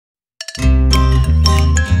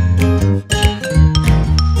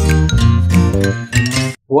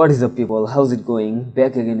What is up people, how's it going?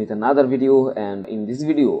 Back again with another video, and in this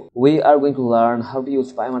video we are going to learn how to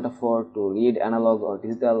use PyMata4 to read analog or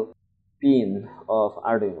digital pin of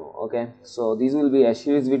Arduino. Okay, so this will be a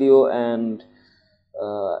series video, and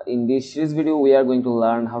in this series video we are going to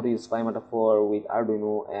learn how to use PyMata4 with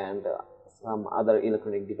Arduino and some other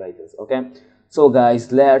electronic devices. Okay, so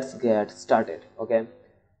guys, let's get started. Okay,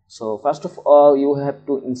 so first of all you have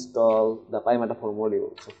to install the PyMata4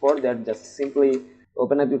 module. So for that, just simply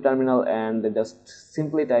open up your terminal and just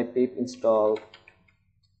simply type pip install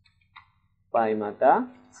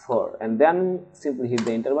PyMata4 and then simply hit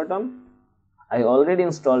the enter button. I already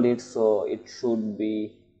installed it, so it should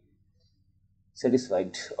be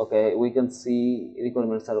satisfied. Okay, we can see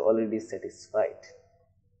requirements are already satisfied.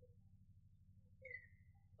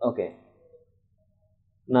 Okay,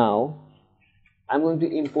 now I'm going to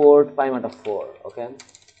import PyMata4. Okay,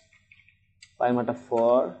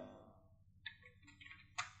 PyMata4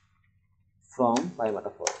 from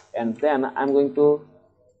PyMata4, and then I'm going to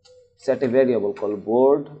set a variable called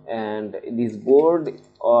board, and this board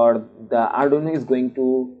or the Arduino is going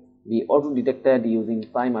to be auto detected using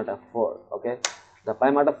PyMata4. Okay, the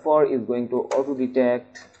PyMata4 is going to auto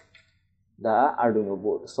detect the Arduino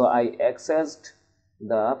board. So I accessed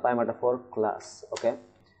the PyMata4 class. Okay,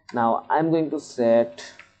 now I'm going to set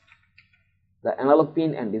the analog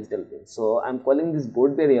pin and digital pin. So I'm calling this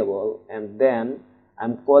board variable, and then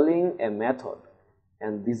I'm calling a method,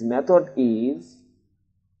 and this method is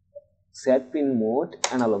set pin mode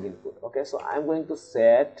analog input. Okay, so I'm going to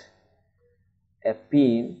set a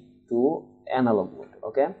pin to analog mode.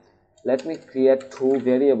 Okay, let me create two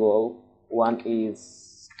variable. One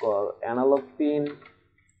is called analog pin.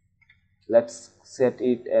 Let's set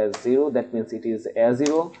it as 0, that means it is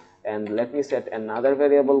A0, and let me set another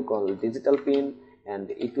variable called digital pin, and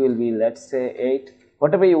it will be, let's say, 8.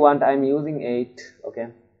 Whatever you want, I'm using 8. Okay,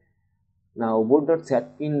 now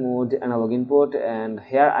board.set pin mode analog input, and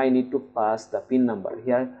here I need to pass the pin number.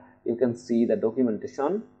 Here you can see the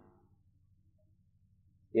documentation.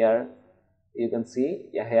 Here you can see,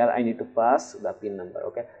 here I need to pass the pin number.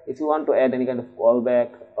 Okay, if you want to add any kind of callback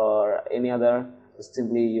or any other,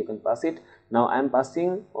 simply you can pass it. Now I'm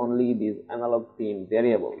passing only this analog pin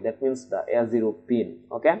variable, that means the A0 pin.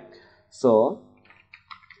 Okay, so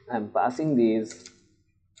I'm passing this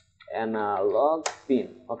analog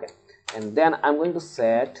pin. Okay, and then I'm going to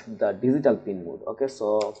set the digital pin mode. Okay,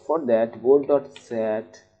 so for that,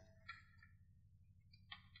 board.set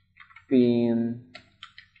pin,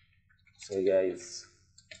 so guys,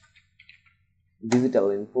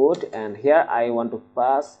 digital input, and here I want to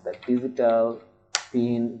pass the digital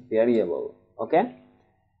pin variable. Okay,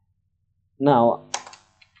 now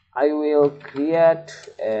I will create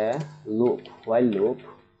a loop, while loop,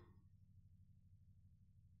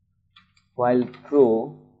 while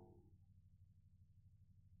true.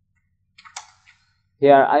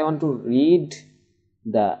 Here I want to read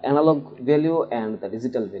the analog value and the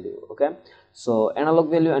digital value. Okay, so analog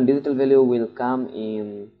value and digital value will come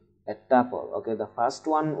in a tuple. Okay, the first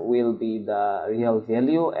one will be the real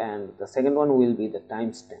value and the second one will be the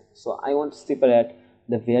timestamp. So I want to separate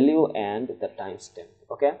the value and the timestamp.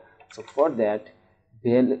 Okay, so for that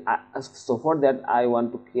I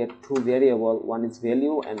want to create two variables. One is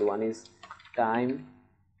value and one is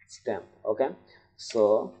timestamp. Okay,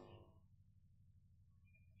 so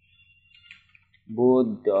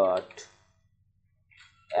board dot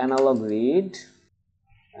analog read,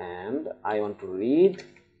 and I want to read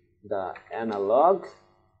the analog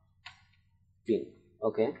pin.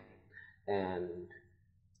 Okay, and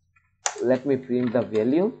let me print the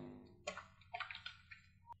value.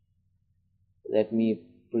 Let me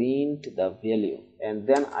print the value, and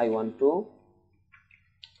then I want to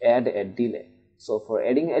add a delay. So for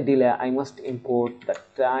adding a delay, I must import the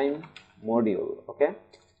time module. Okay,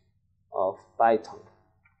 of Python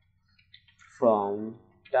from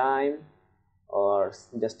time, or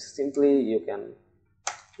just simply you can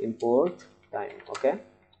import time. Okay,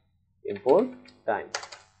 import time.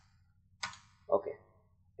 Okay,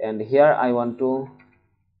 and here I want to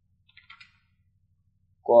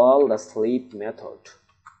call the sleep method,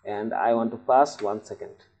 and I want to pass 1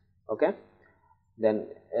 second. Okay, then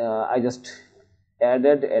I just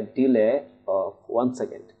added a delay of 1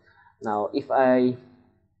 second. Now if I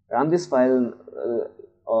run this file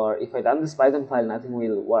or if I run this Python file, nothing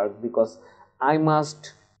will work because I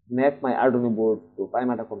must make my Arduino board to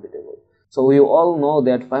PyMata compatible. So we all know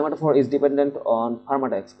that PyMata4 is dependent on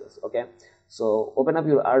PyMata Express. Okay, so open up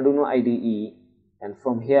your Arduino IDE, and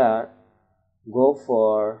from here go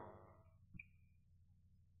for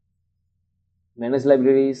manage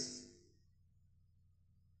libraries.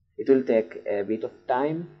 it will take a bit of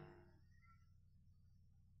time.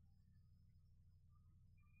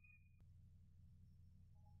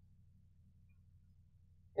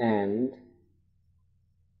 And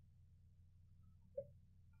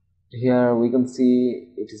here we can see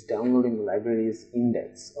it is downloading the libraries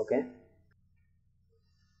index. Okay,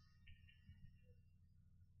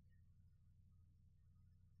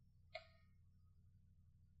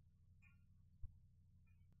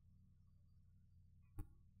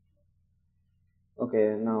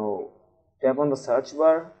 now tap on the search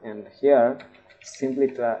bar, and here simply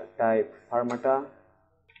type PyMata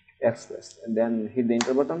Express and then hit the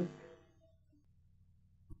enter button.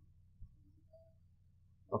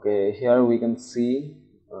 Okay, here we can see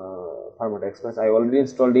PyMata Express. I already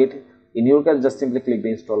installed it. In your case, just simply click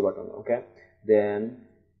the install button. Okay, then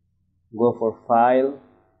go for file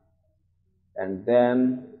and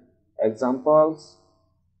then examples,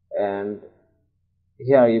 and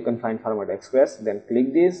here you can find PyMata Express. Then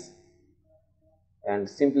click this and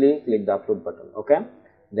simply click the upload button. Okay,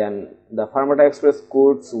 then the PyMata Express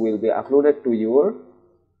codes will be uploaded to your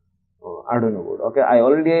Arduino board. Okay, I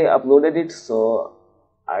already uploaded it, so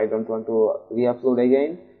I don't want to re-upload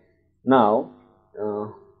again. Now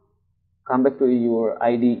come back to your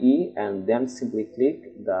IDE and then simply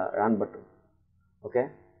click the run button. Okay,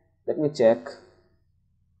 let me check.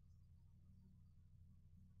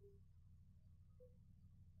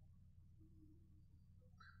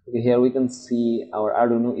 Okay, here we can see our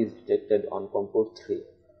Arduino is detected on COM port 3.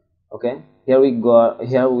 Okay, here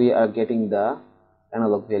we are getting the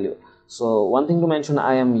analog value. So one thing to mention,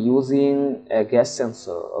 I am using a gas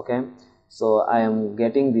sensor. Okay, so I am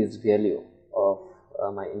getting this value of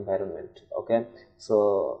my environment. Okay,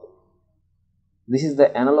 so this is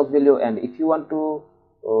the analog value, and if you want to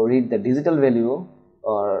read the digital value,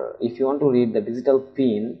 or if you want to read the digital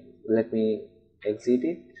pin, let me exit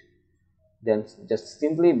it. Then just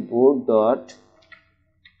simply board dot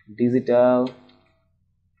digital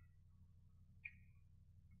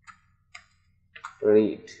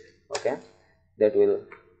read. Okay, that will,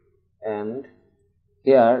 and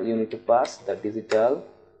here you need to pass the digital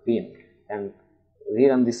pin and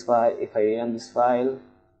rerun this file. If I rerun this file,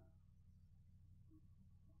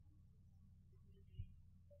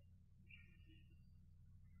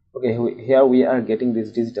 okay, here we are getting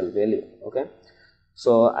this digital value. Okay,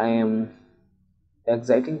 so I am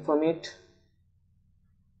exiting from it.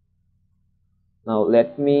 Now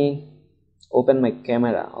let me open my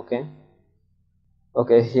camera.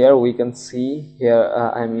 Okay, here we can see here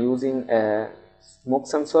I'm using a smoke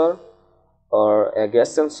sensor or a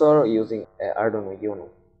gas sensor using a Arduino Uno,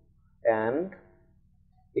 and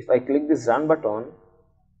if I click this run button,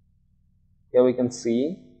 here we can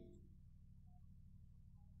see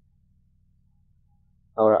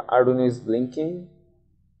our Arduino is blinking,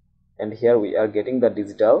 and here we are getting the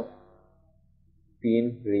digital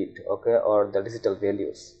pin read, okay, or the digital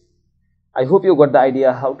values. I hope you got the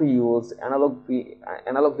idea how to use analog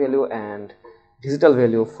value and digital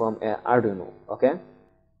value from a Arduino. Okay,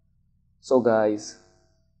 so guys,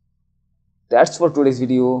 that's for today's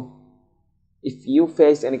video. If you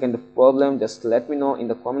face any kind of problem, just let me know in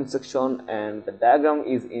the comment section, and the diagram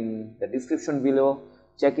is in the description below.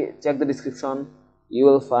 Check the description. You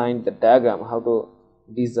will find the diagram how to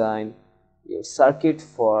design your circuit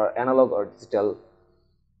for analog or digital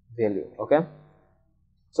value. Okay,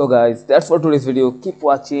 so guys, that's for today's video. Keep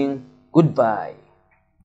watching. Goodbye.